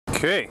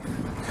Okay,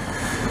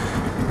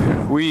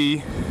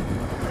 we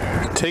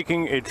are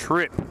taking a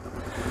trip.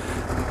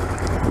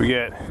 We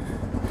got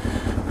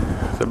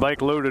the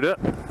bike loaded up,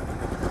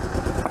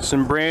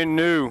 some brand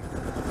new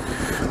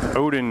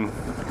Odin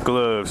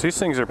gloves. These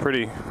things are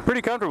pretty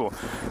comfortable.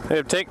 They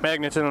have tank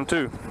magnets in them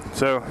too,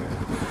 so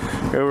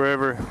go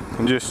wherever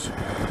and just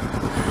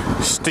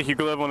stick your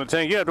glove on the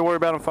tank. You don't have to worry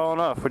about them falling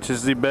off, which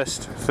is the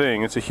best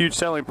thing. It's a huge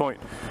selling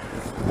point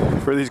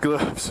for these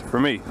gloves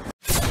for me.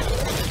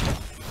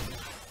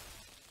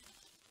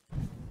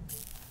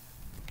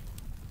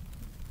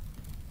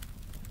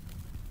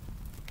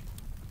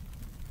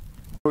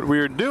 What we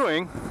are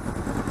doing,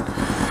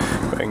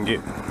 if I can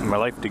get my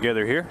life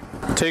together here,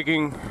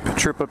 taking a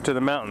trip up to the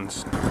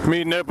mountains.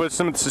 Meeting up with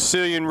some of the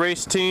Sicilian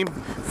Race Team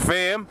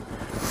fam.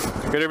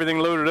 Got everything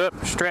loaded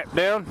up, strapped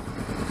down.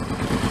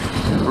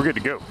 We're good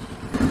to go.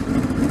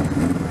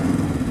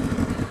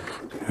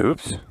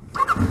 Oops.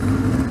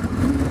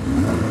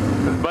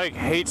 The bike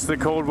hates the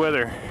cold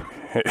weather.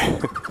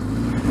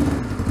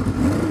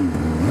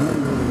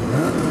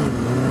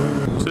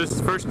 So this is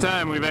the first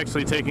time we've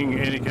actually taken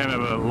any kind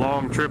of a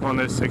long trip on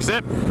this,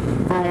 except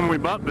for when we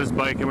bought this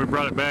bike and we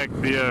brought it back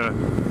the,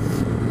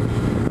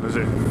 what was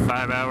it,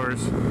 5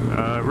 hours?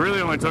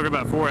 Really only took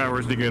about 4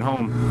 hours to get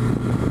home.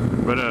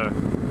 But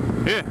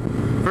yeah,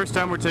 first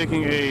time we're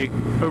taking a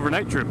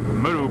overnight trip,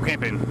 moto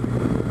camping.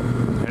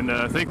 And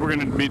I think we're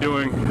going to be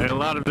doing a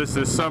lot of this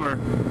summer,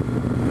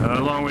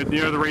 along with,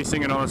 you know, the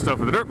racing and all that stuff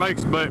with the dirt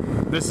bikes, but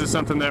this is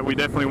something that we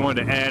definitely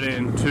wanted to add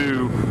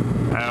into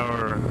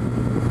our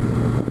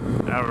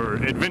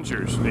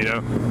adventures, you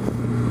know,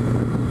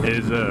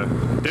 is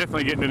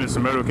definitely getting into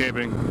some moto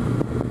camping.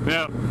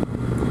 Now,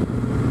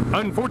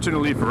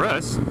 unfortunately for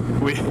us,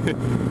 we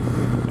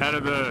out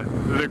of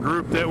the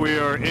group that we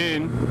are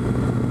in,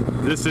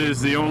 this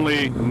is the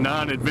only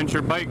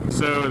non-adventure bike.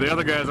 So the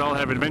other guys all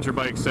have adventure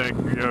bikes that,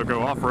 you know,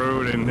 go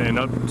off-road and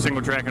up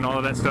single track and all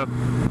of that stuff.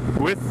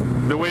 With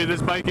the way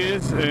this bike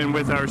is and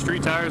with our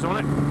street tires on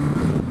it,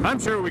 I'm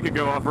sure we could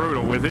go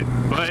off-road with it,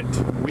 but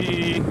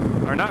we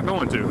are not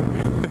going to.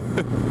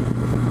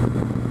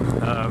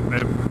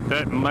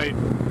 That might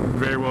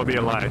very well be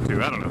a lie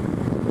too. I don't know.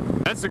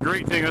 That's the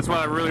great thing. That's why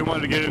I really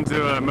wanted to get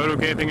into moto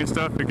camping and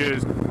stuff,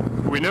 because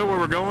we know where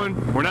we're going.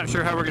 We're not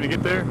sure how we're going to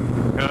get there,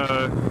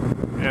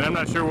 and I'm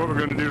not sure what we're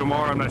going to do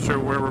tomorrow. I'm not sure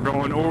where we're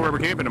going or where we're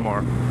camping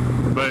tomorrow.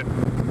 But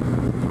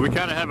we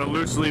kind of have a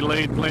loosely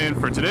laid plan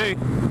for today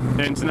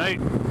and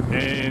tonight,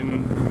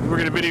 and we're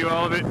going to video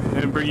all of it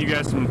and bring you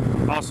guys some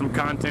awesome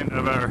content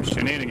of our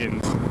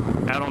shenanigans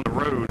out on the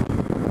road.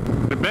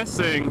 The best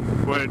thing,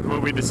 what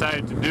we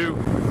decided to do,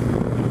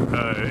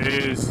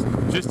 is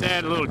just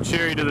add a little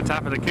cherry to the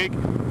top of the cake,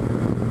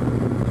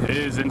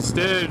 is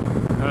instead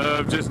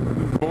of just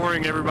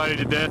boring everybody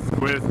to death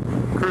with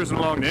cruising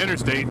along the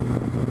interstate,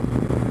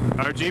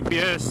 our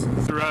GPS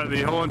throughout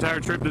the whole entire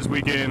trip this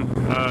weekend,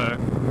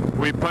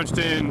 we punched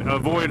in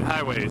avoid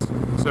highways.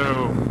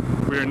 So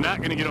we're not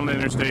going to get on the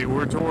interstate.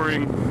 We're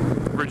touring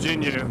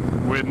Virginia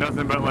with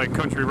nothing but like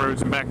country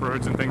roads and back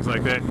roads and things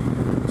like that.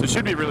 So it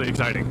should be really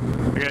exciting.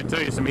 I got to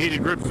tell you, some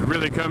heated grips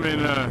really come in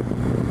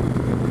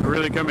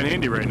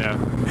handy right now.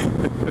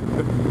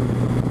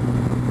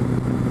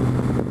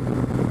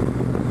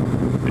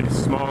 A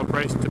small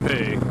price to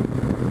pay.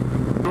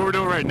 What we're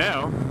doing right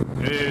now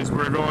is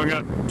we're going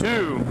up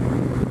to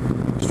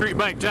Street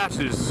Bike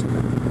Josh's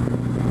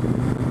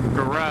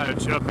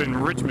garage up in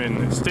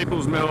Richmond,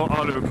 Staples Mill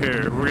Auto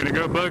Care. We're going to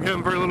go bug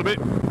him for a little bit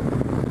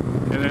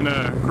and then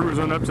cruise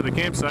on up to the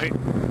campsite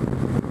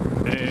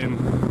and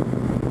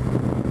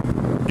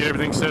get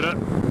everything set up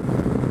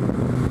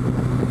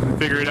and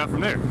figure it out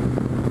from there.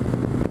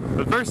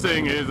 The first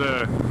thing is,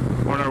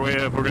 on our way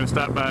up, we're going to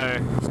stop by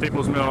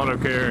Staples Mill Auto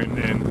Care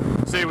and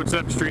say what's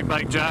up to Street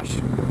Bike Josh,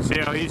 see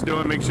how he's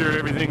doing, make sure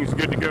everything's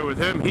good to go with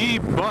him. He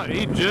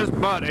just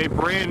bought a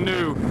brand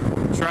new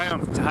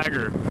Triumph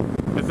Tiger.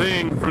 The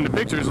thing from the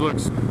pictures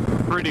looks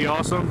pretty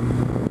awesome,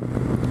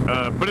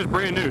 but it's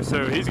brand new,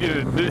 so he's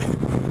gonna,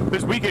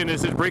 this weekend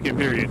is his break-in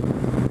period,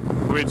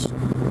 which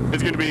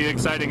is going to be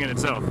exciting in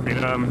itself. You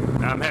know,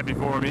 I'm happy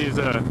for him. He's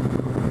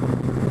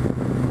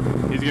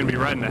going to be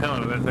riding the hell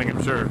out of that thing,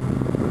 I'm sure.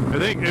 I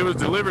think it was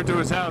delivered to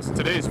his house.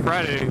 Today's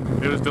Friday.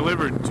 It was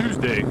delivered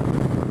Tuesday.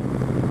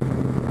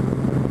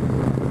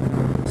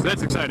 So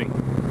that's exciting.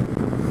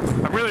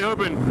 I'm really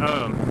hoping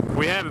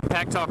we have a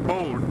Pack Talk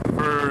Bold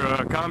for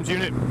comms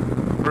unit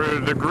for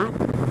the group,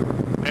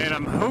 and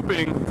I'm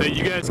hoping that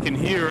you guys can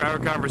hear our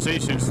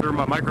conversations through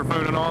my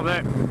microphone and all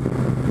that.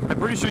 I'm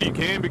pretty sure you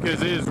can,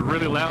 because it is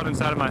really loud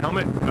inside of my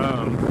helmet,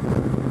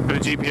 for the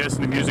GPS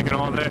and the music and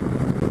all that.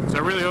 So I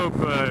really hope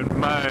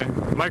my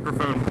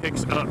microphone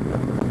picks up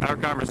our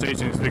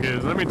conversations,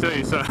 because let me tell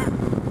you something,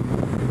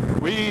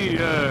 we're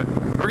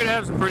going to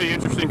have some pretty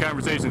interesting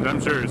conversations,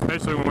 I'm sure,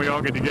 especially when we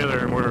all get together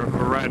and we're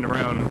riding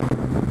around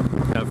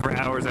for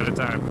hours at a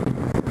time.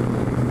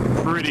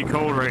 Pretty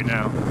cold right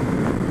now.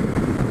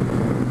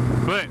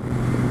 But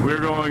we're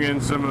going in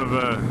some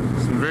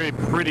very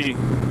pretty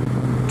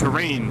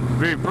terrain,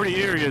 very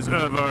pretty areas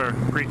of our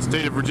great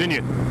state of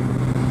Virginia.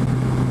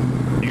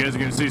 You You guys are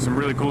going to see some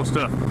really cool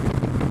stuff.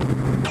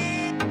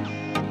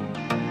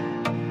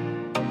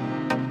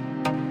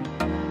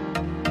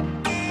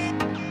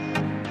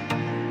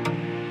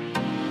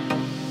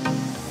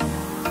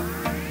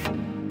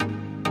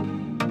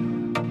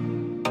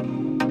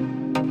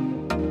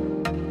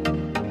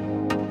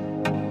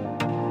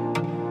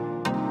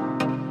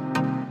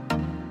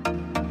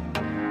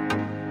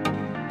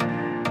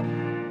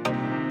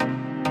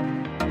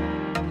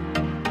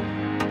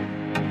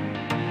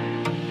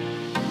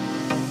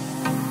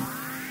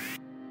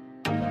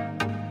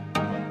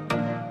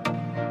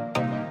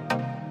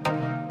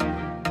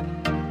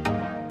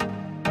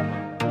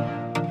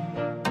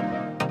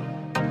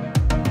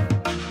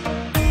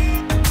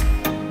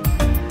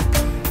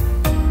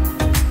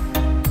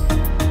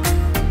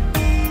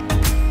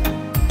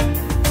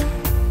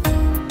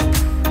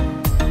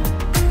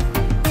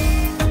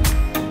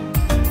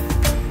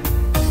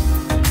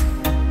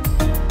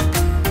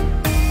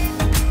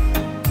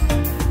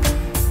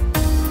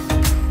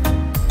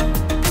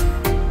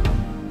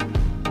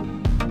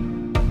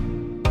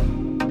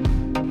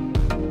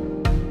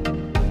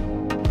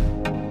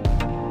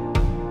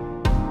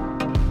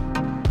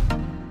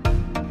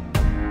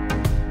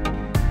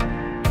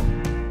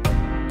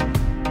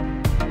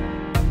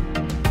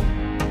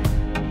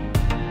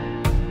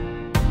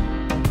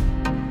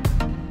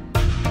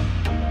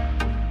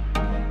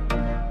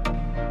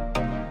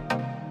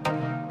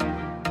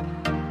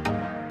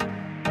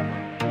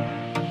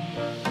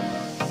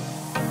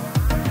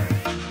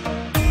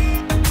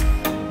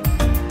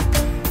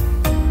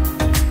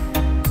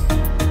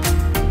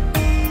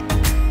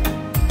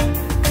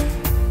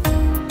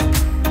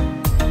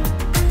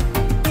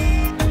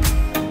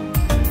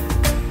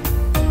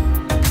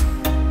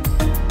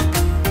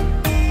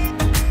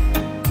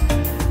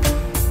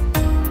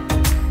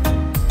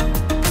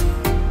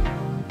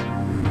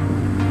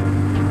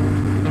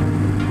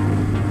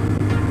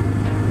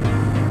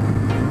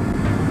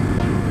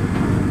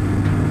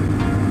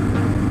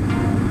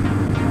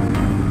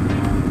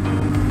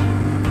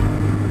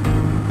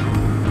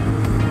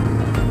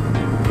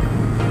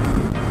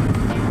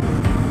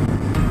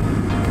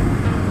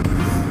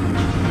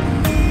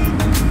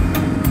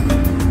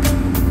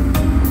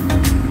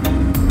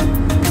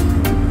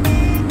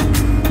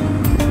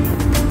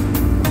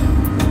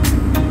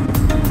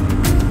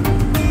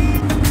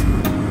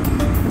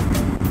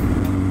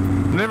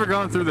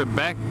 Gone through the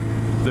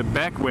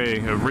back way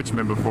of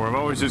Richmond before. I've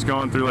always just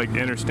gone through like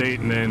interstate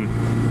and then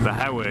the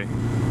highway.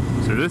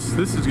 So this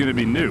is going to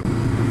be new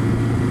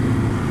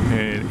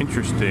and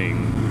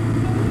interesting.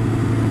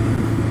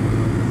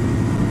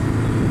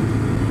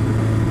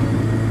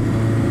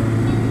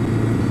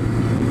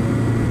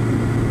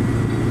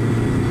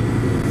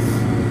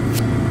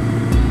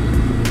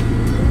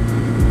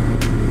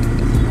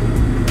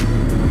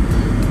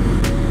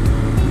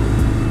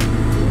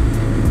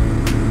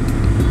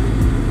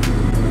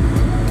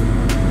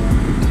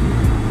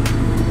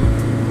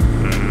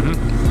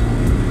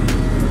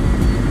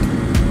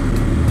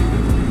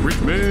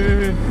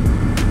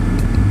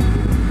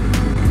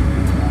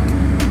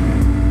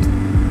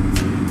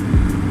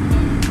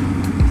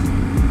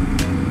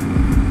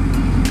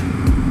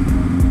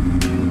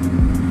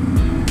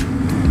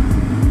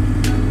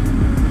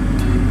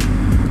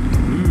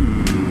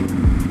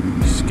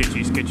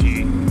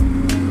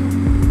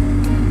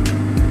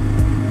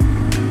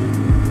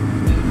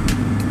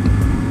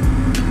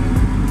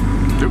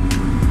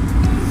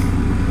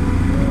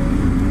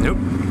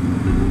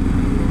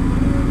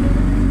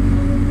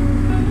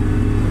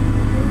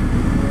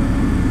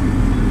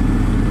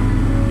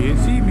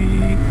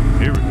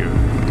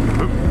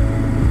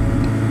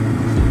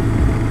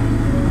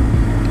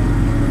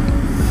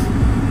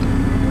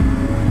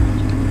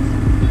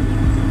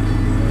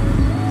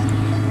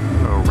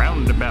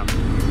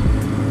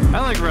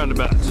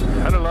 Roundabouts.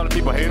 I know a lot of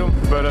people hate them,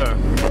 but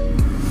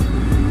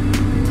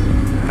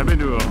I've been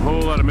to a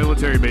whole lot of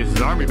military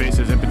bases, army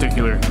bases in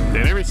particular, and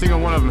every single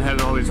one of them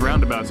has all these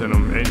roundabouts in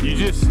them, and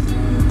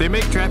they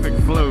make traffic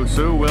flow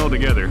so well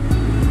together.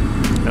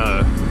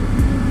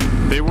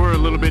 They were a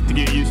little bit to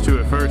get used to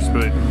at first,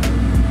 but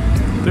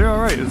they're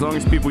alright as long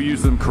as people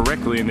use them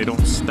correctly and they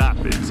don't stop.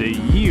 It's a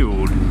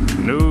yield,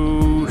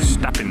 no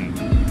stopping.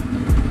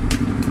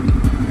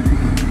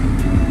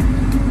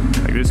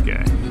 Like this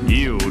guy.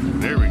 Yield.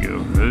 There we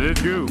go.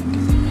 Let's go.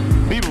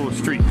 People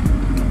Street.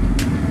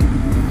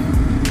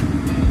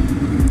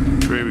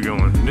 Where are we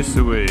going? This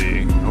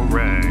way.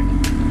 Alright.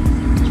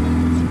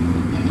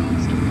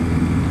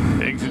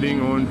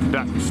 Exiting on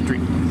Dock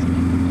Street.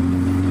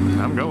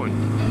 I'm going.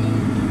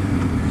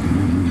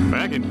 But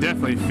I can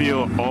definitely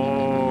feel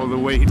all the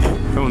weight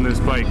on this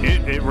bike.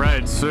 It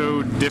rides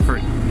so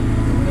different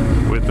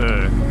with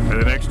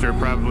an extra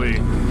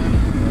probably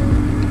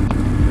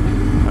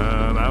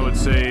I would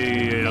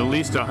say at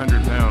least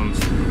 100 pounds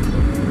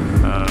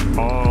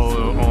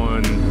all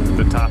on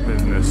the top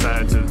and the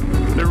sides of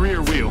the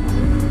rear wheel.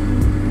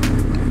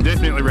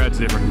 Definitely rides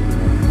different,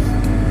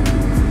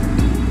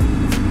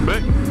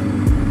 but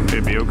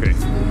it'd be okay.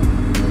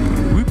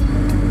 Whoop.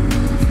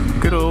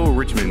 Good old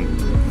Richmond.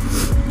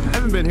 I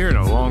haven't been here here in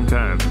a long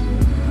time.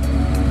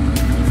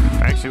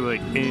 Actually,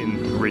 like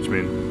in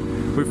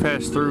Richmond. We've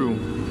passed through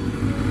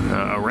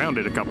around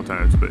it a couple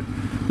times, but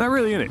not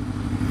really in it.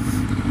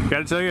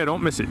 Gotta tell you, I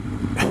don't miss it.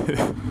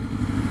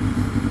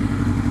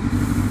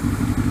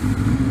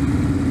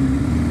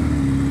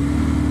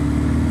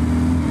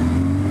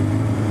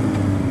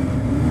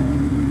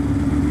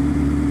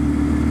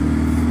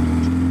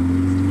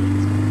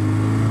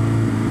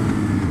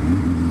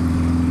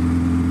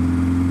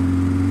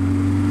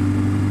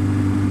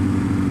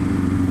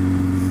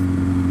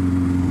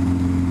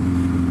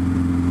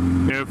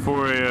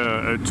 For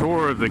a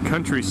tour of the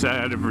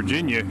countryside of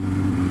Virginia,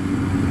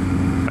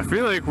 I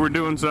feel like we're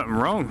doing something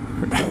wrong.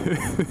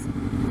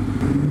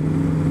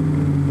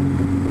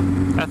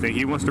 I think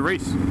he wants to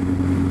race.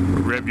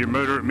 Rev your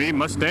motor at me,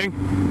 Mustang.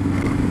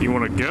 You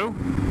want to go?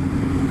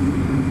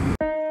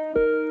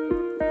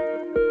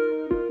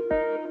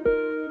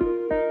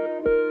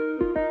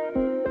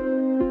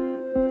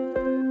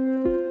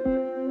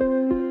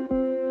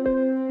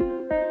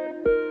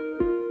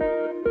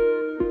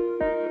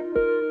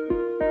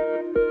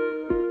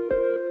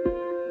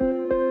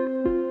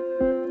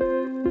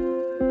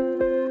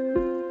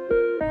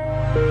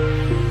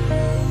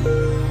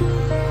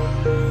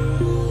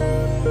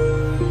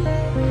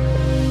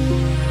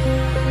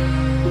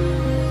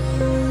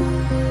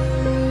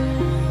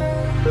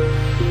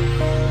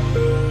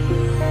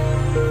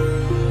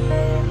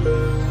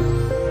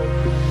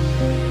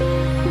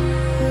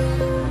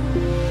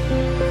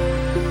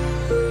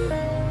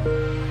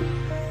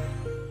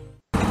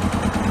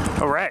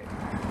 Alright.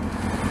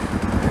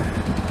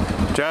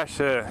 Josh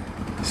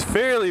is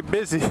fairly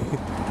busy.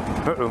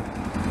 Uh-oh.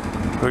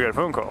 We got a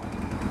phone call.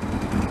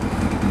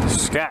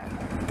 Scott.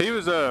 He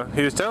was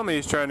telling me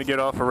he's trying to get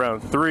off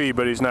around 3,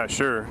 but he's not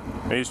sure.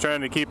 And he's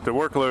trying to keep the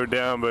workload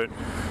down, but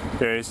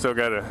yeah, he's still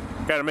gotta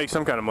make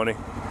some kind of money.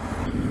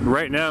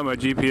 Right now my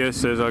GPS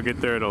says I'll get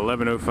there at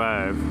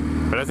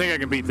 11:05, but I think I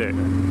can beat that.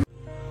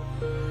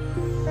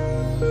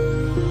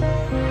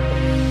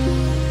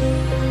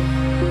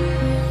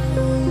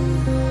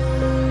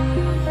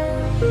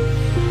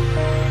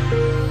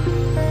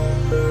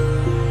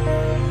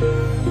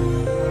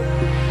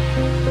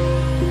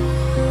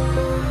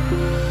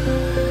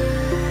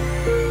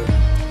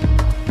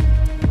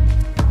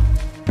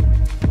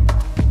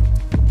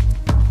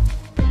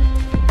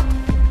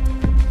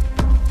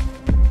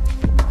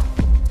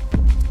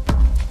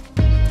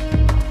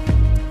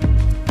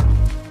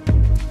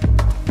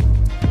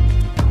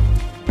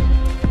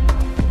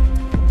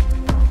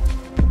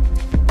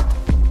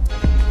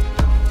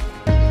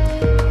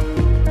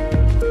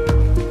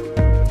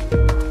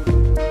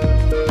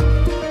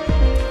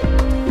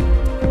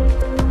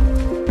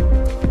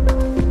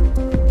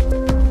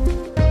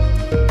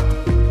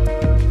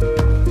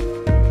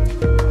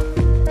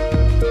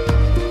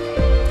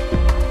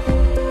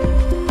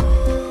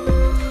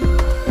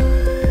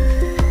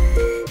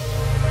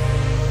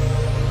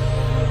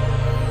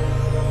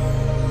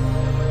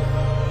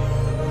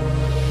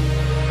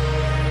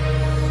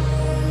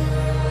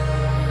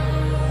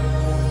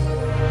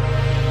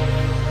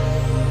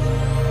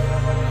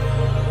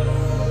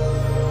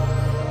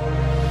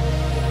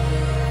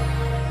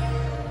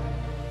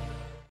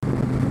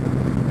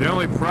 The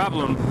only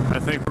problem I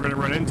think we're going to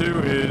run into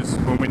is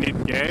when we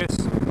need gas.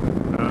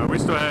 We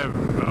still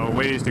have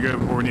ways to go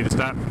before we need to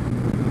stop.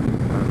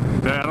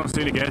 I don't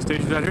see any gas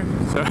stations out here,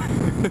 so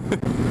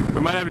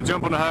we might have to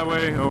jump on the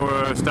highway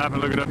or stop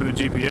and look it up in the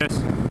GPS.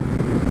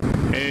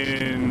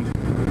 And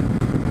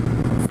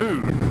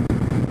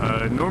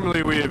food.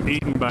 Normally we have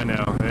eaten by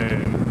now,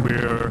 and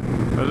we're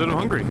a little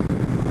hungry.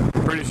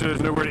 Pretty sure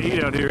there's nowhere to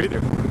eat out here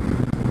either.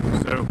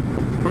 So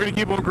we're going to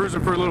keep on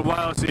cruising for a little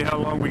while and see how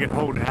long we can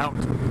hold out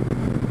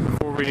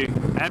before we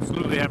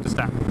absolutely have to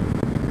stop.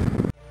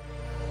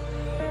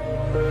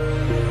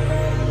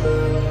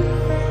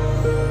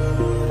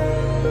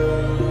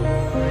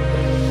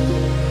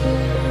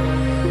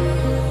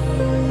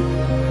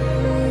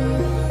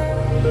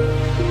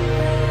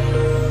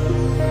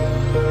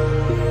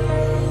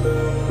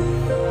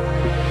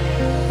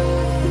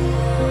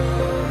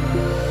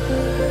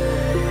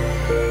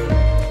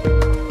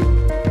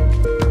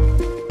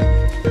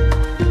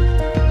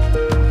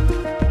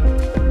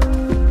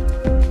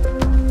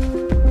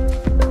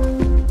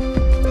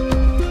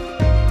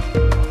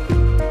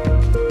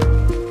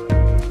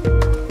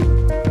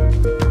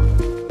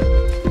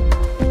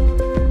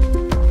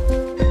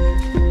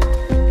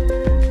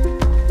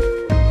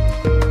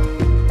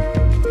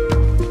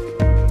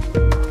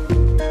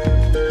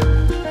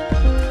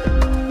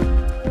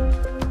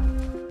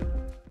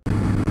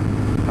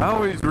 I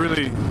always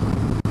really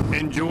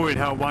enjoyed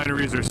how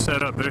wineries are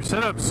set up. They're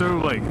set up so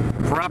like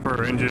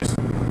proper and just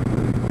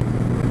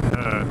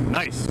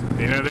nice.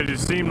 You know, they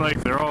just seem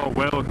like they're all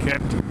well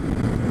kept.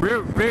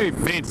 Very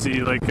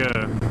fancy, like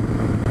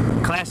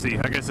classy,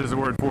 I guess is the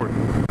word for it.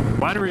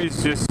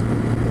 Wineries just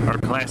are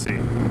classy,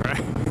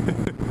 right?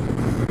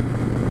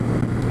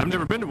 I've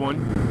never been to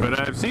one, but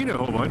I've seen a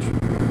whole bunch.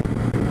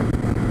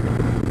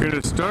 We're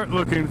gonna start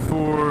looking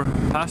for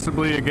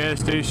possibly a gas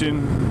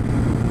station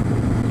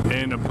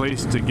and a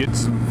place to get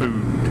some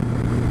food.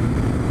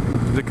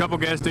 There's a couple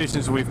gas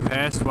stations we've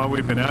passed while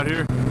we've been out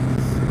here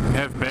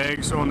have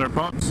bags on their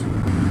pumps.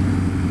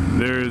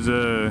 There's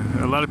a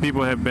lot of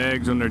people have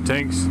bags on their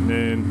tanks,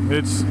 and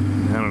it's,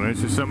 I don't know,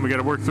 it's just something we got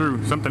to work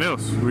through. Something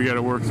else we got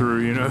to work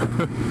through, you know,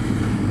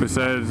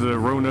 besides the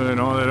Rona and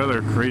all that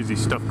other crazy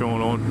stuff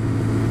going on.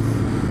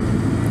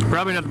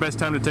 Probably not the best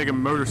time to take a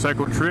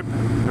motorcycle trip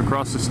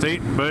across the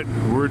state, but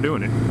we're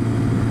doing it.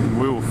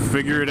 We'll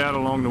figure it out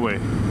along the way.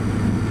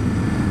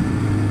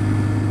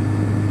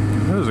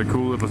 That was a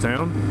cool little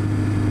town.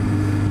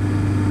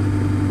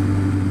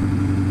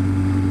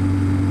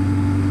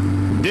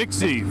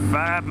 Dixie,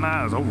 5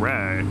 miles, all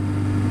right.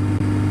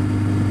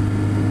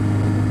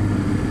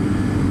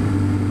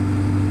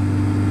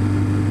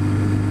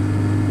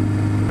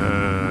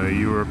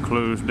 You are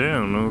closed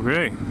down,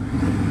 okay.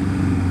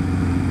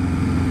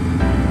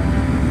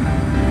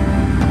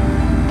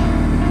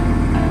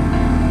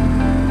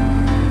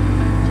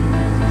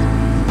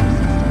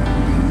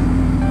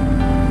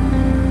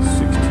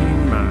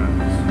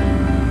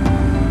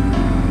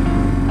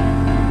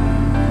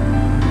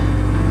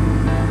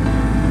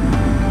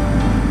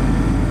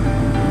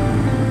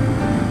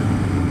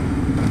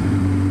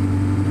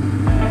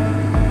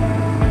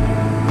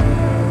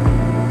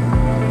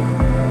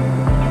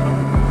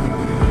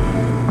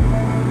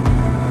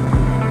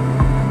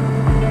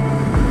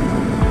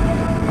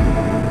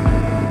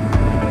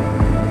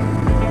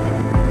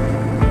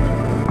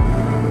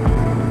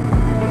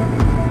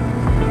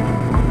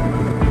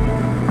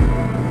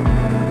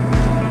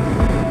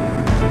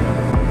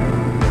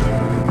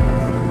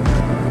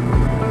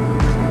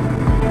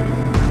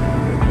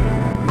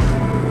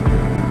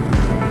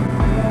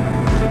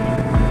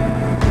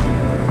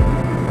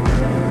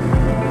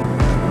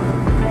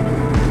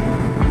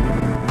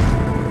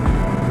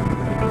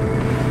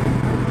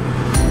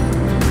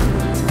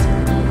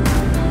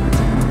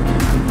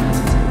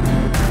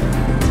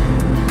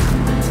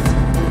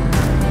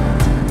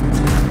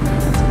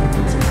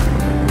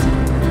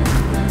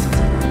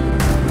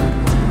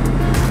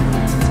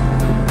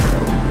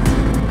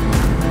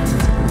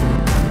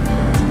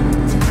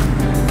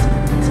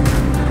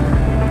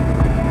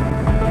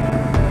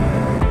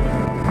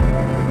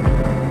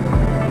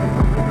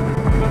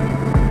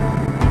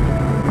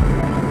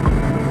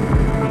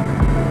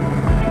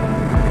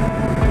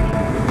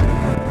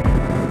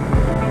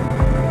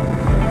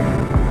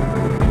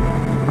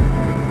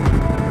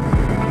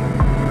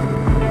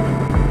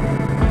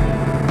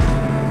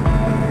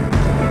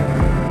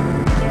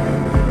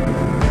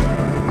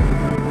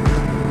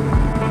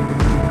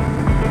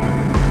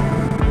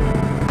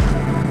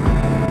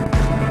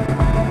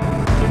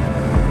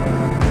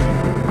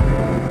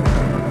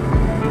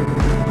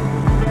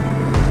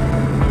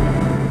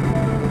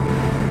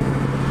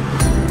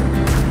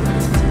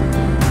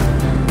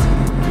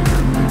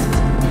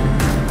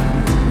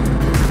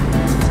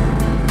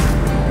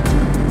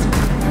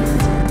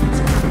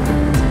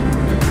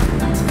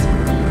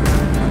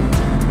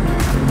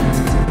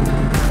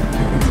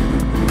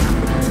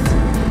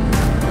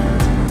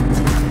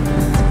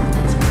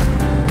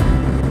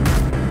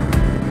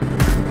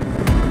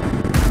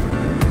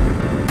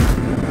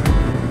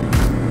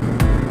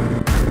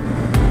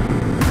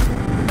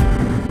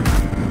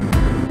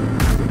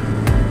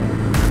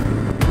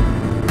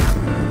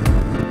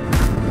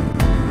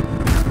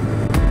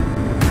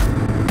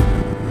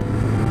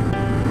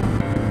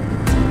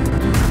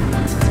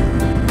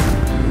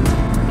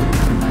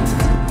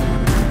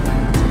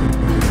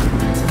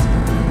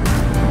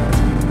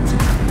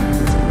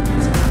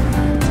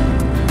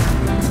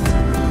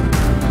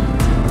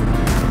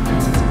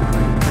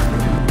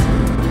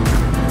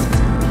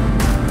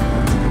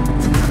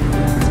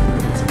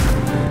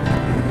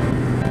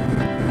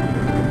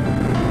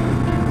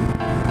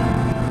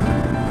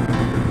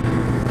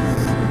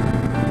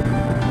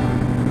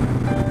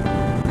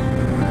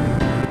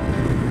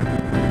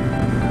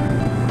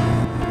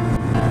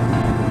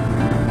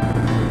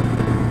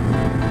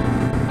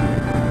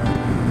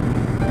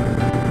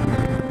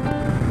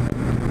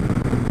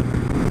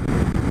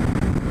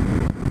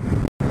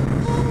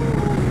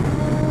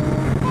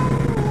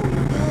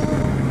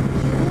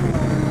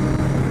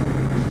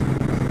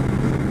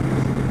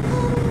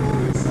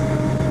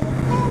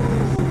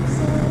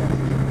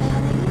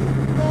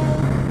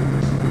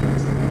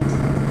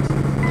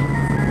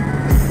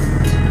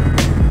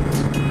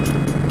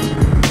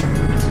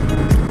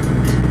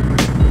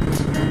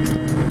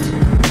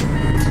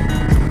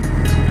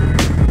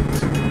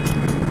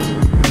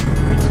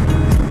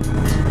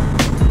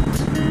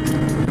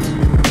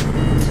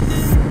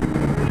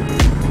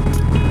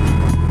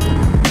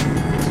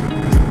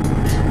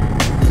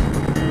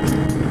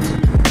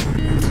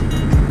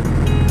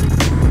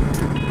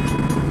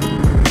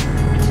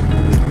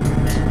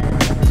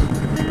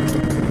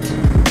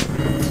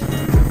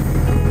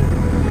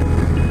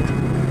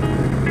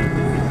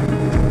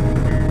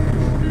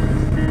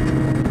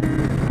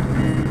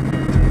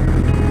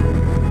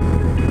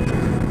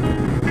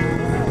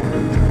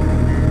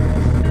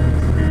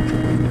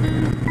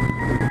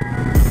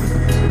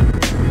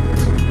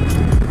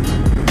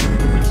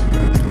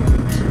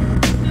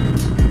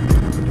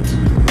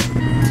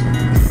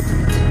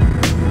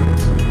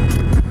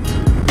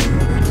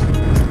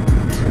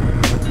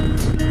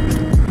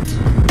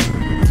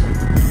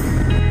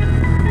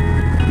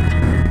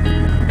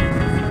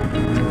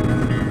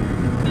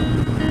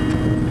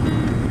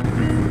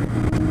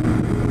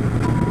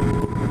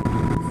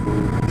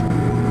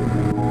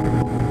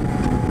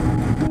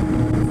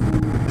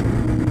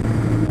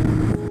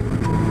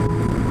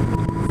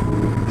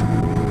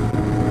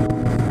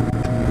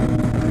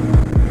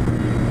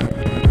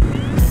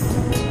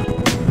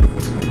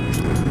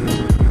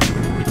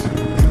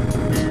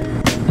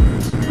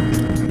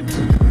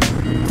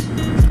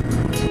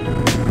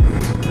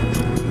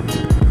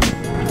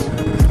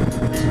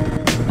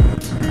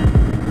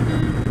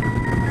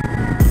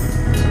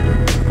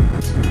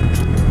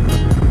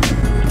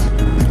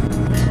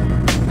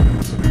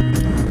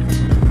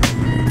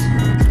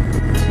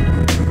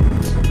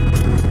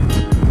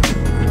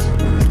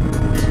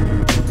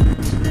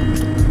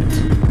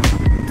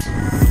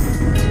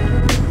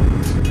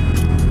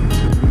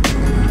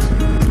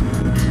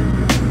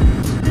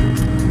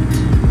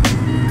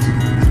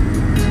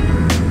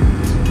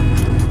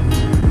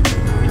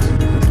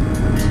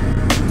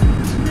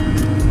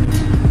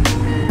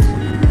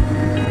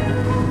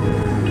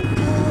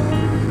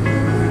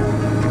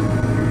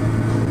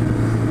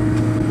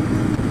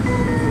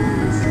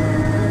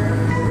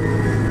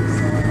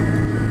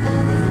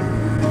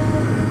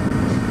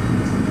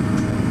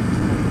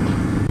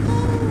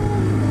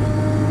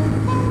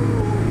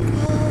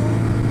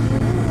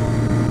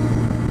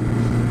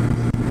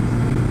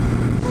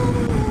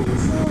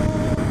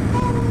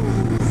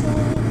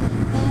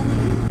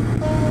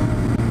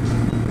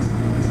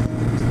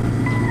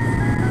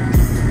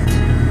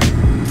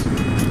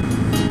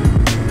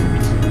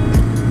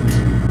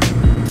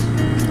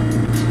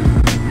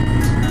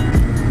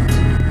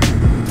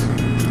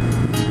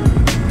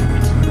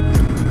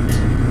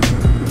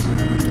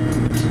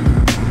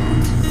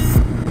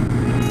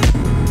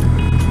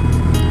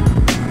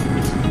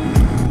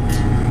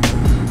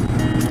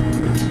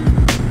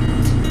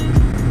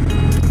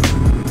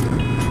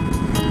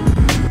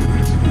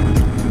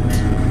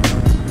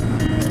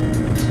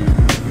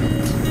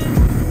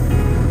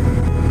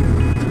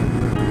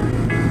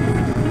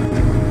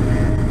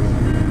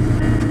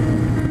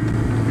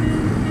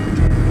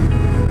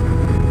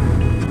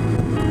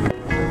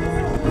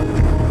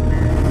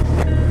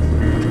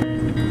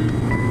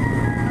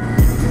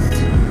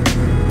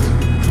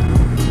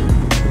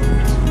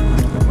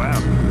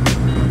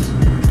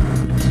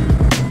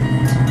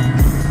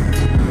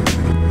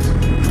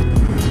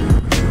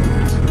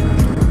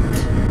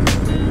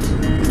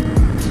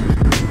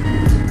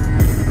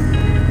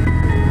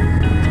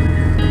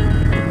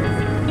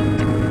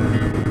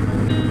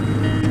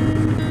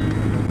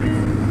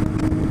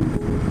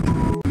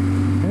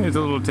 It's a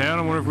little town.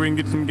 I wonder if we can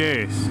get some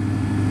gas.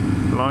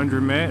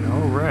 Laundromat.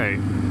 All right.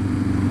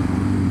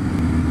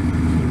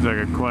 Seems like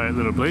a quiet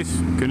little place.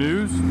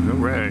 Canoes. All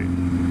right.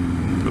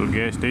 Little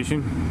gas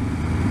station.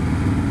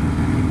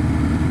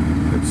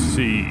 Let's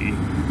see.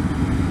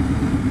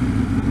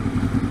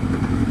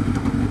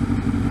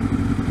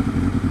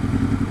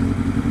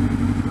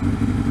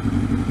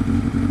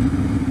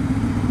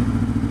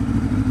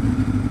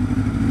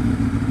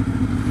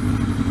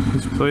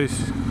 This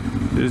place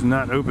is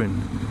not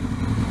open.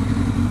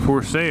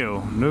 For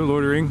sale. No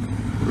loitering.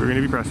 We're going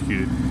to be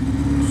prosecuted.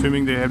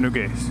 Assuming they have no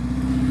gas.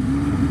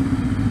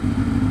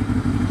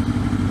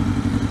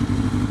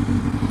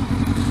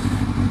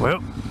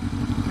 Well.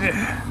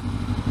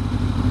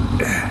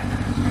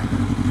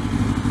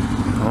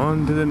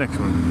 On to the next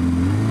one.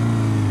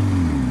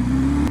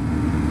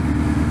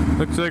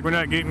 Looks like we're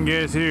not getting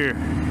gas here,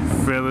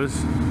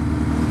 fellas.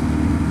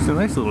 It's a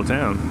nice little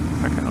town.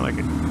 I kind of like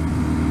it.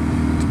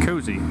 It's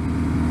cozy.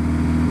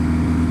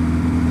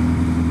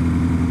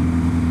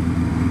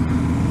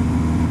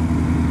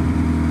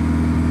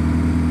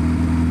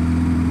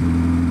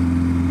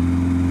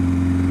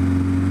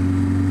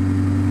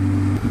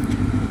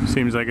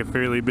 Seems like a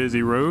fairly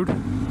busy road.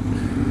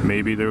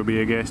 Maybe there will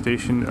be a gas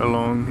station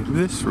along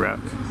this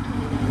route.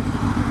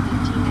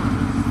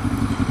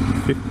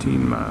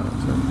 15 miles.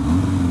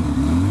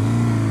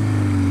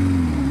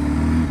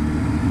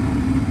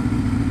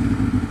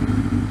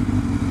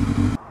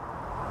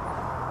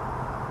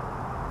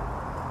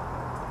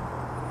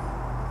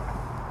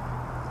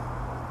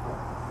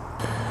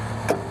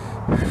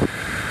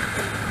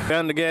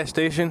 Found the gas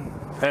station.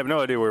 I have no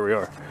idea where we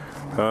are.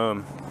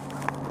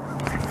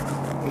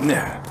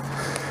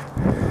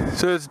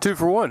 So it's a 2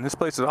 for 1. This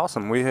place is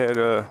awesome. We had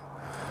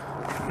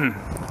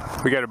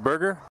we got a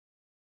burger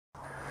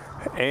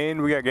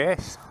and we got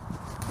gas.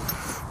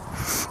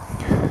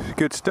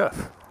 Good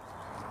stuff.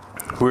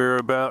 We're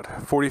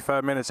about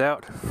 45 minutes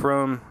out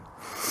from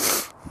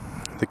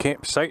the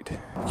campsite.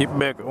 Get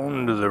back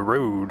onto the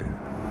road.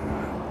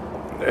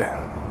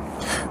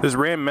 This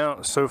ram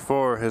mount so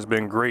far has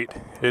been great.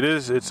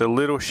 It's a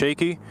little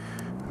shaky,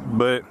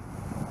 but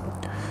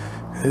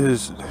it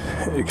is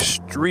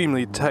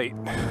extremely tight.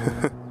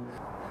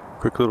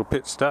 Quick little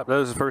pit stop. That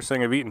was the first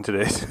thing I've eaten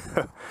today.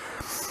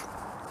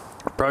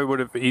 Probably would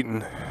have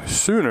eaten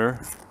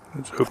sooner.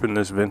 Let's open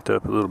this vent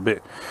up a little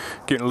bit.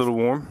 Getting a little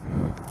warm.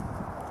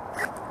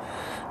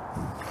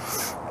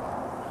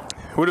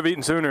 Would have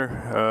eaten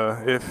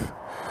sooner if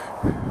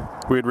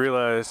we had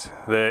realized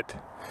that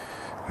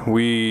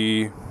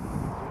we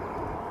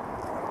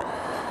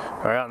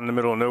are out in the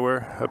middle of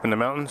nowhere, up in the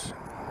mountains,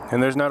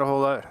 and there's not a whole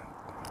lot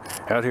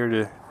out here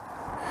to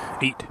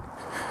eat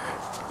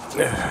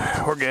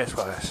or gas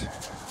wise.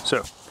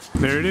 So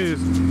there it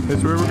is.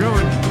 That's where we're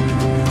going.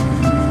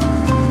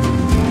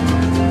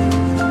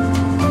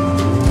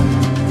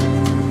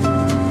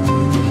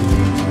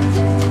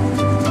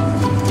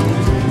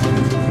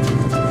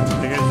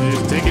 I guess you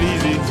just take it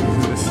easy.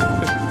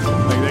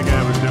 Like that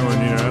guy was doing,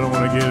 you know. I don't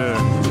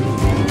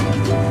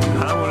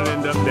want to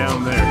end up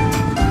down there.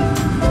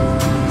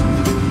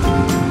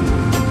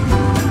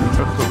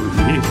 Oh,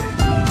 yeah.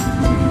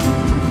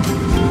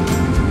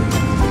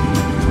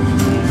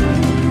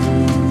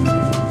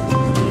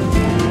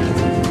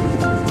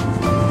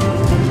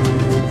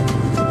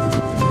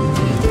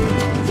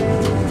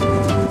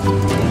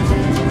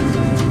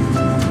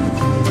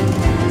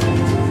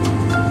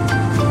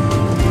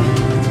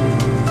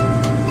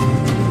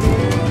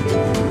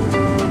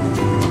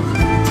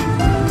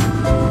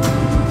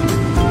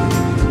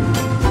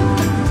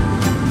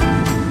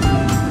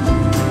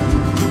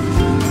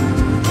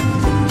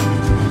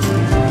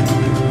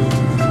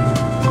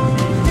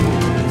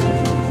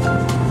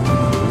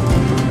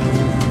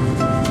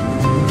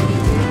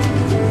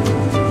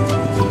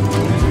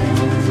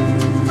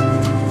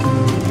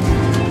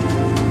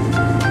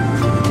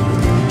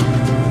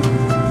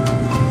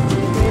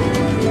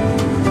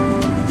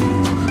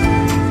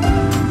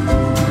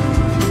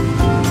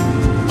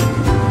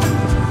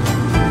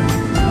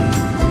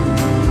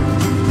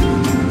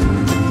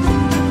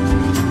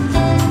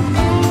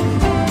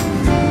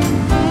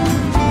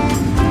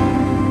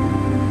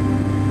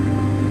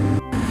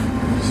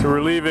 So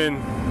we're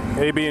leaving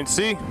A, B, and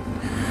C.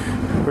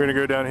 We're gonna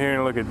go down here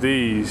and look at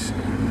these.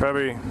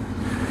 Probably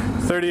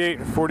 38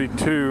 and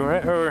 42,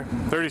 or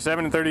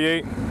 37 and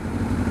 38.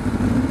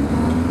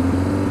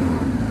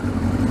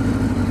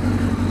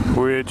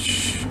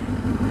 Which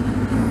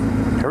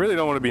I really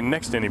don't want to be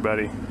next to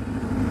anybody.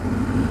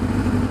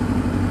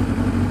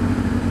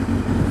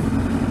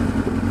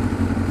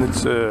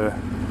 Let's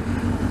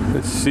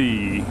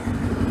see.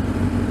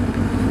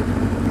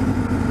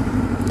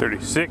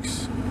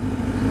 36.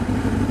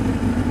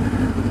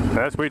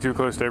 That's way too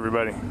close to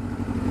everybody.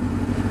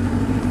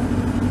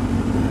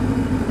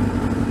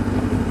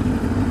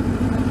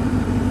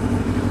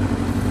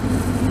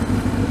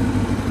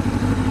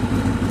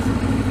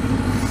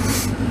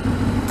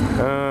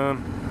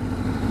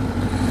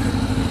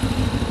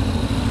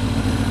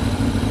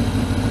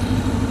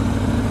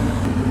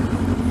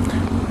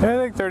 I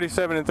think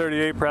 37 and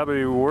 38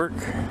 probably work.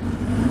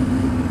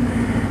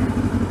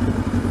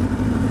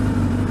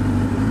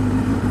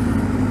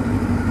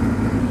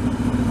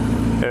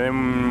 And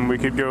then we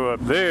could go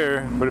up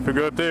there, but if we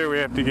go up there, we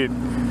have to get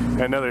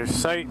another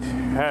site.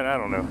 I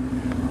don't know.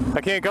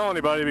 I can't call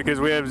anybody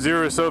because we have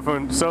zero cell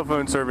phone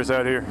service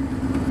out here.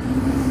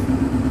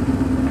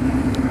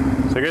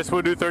 So I guess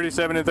we'll do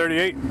 37 and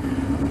 38.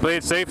 Play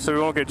it safe so we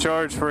won't get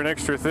charged for an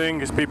extra thing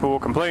because people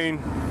will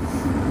complain.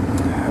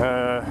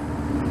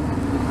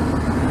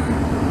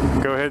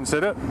 Go ahead and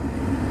set up.